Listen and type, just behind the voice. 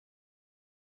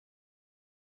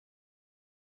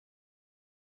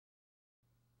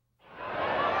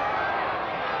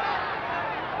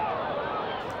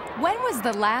When was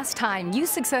the last time you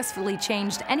successfully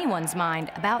changed anyone's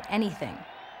mind about anything?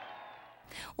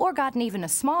 Or gotten even a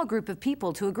small group of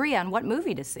people to agree on what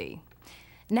movie to see?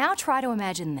 Now try to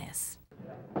imagine this.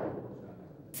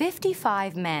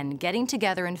 55 men getting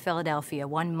together in Philadelphia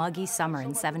one muggy summer in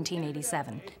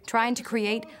 1787, trying to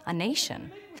create a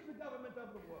nation.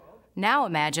 Now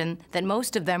imagine that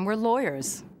most of them were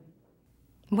lawyers.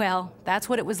 Well, that's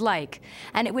what it was like,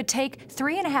 and it would take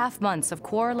 3.5 months of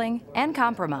quarreling and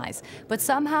compromise, but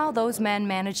somehow those men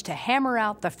managed to hammer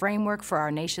out the framework for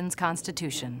our nation's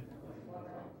Constitution.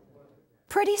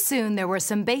 Pretty soon there were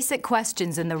some basic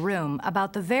questions in the room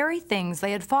about the very things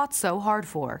they had fought so hard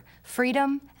for: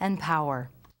 freedom and power.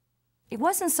 It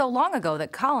wasn't so long ago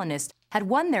that colonists had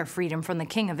won their freedom from the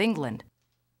King of England,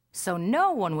 so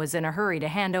no one was in a hurry to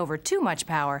hand over too much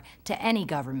power to any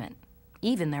government,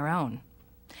 even their own.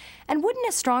 And wouldn't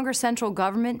a stronger central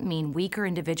government mean weaker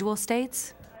individual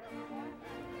states?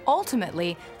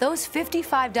 Ultimately, those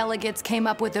 55 delegates came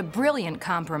up with a brilliant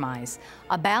compromise,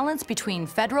 a balance between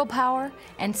federal power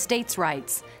and states'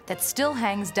 rights that still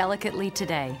hangs delicately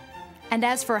today. And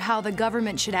as for how the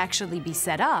government should actually be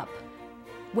set up,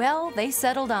 well, they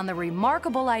settled on the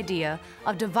remarkable idea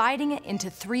of dividing it into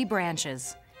 3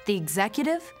 branches: the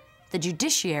executive, the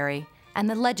judiciary, and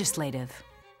the legislative.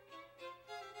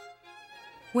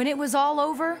 When it was all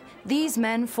over, these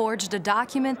men forged a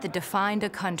document that defined a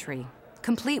country,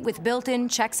 complete with built-in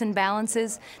checks and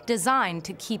balances designed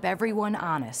to keep everyone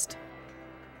honest.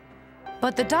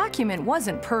 But the document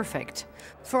wasn't perfect.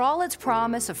 For all its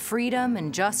promise of freedom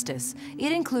and justice,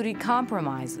 it included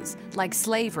compromises like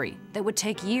slavery that would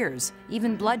take years,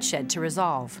 even bloodshed, to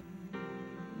resolve.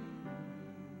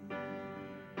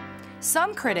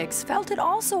 Some critics felt it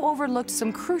also overlooked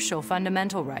some crucial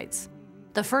fundamental rights.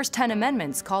 The first 10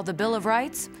 amendments, called the Bill of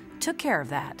Rights, took care of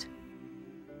that.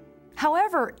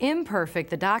 However imperfect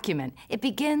the document, it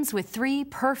begins with 3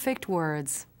 perfect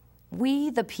words: we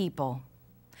the people.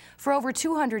 For over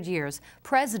 200 years,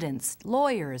 presidents,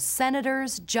 lawyers,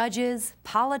 senators, judges,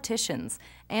 politicians,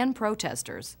 and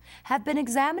protesters have been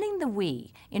examining the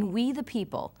we in we the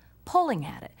people, pulling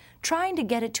at it, trying to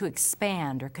get it to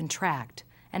expand or contract,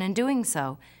 and in doing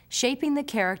so, shaping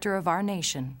the character of our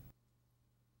nation.